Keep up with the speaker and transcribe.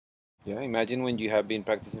Yeah, imagine when you have been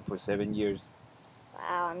practicing for 7 years.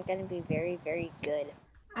 Wow, I'm gonna be very, very good.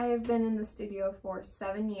 I have been in the studio for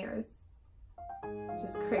 7 years.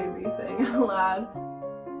 Just crazy saying out loud.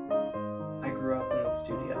 I grew up in the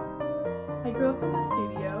studio. I grew up in the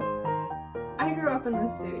studio. I grew up in the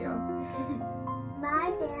studio.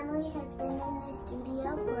 My family has been in the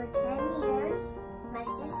studio for 10 years. My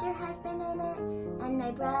sister has been in it, and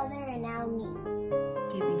my brother, and now me.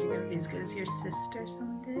 Do you think you're going to be as good as your sister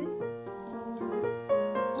someday?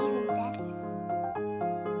 Even better.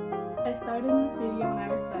 I started in the studio when I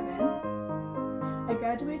was 7. I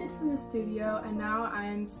graduated from the studio and now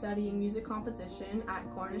I'm studying music composition at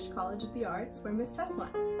Cornish College of the Arts where Miss Tess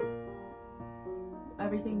went.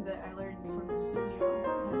 Everything that I learned from the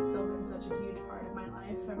studio has still been such a huge part of my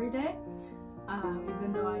life every day,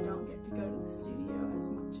 even though I don't get to go to the studio as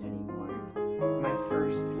much anymore. My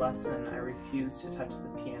first lesson, I refused to touch the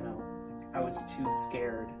piano. I was too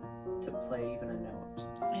scared to play even a note.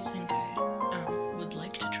 I think I would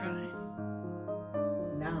like to try.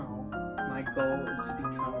 Now, my goal is to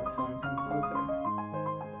become a film composer.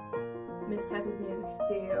 Miss Tess's music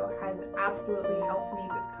studio has absolutely helped me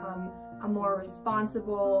become a more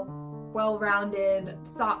responsible, well-rounded,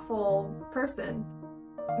 thoughtful person.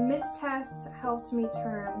 Miss Tess helped me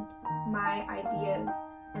turn my ideas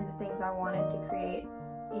and the things I wanted to create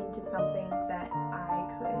into something that I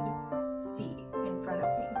could see in front of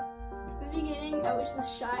me. In the beginning, I was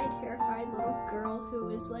this shy, terrified little girl who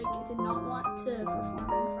was like, did not want to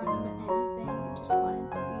perform in front of anything and just wanted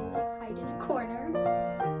to be like hide in a corner.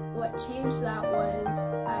 What changed that was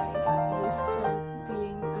I got used to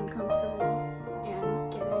being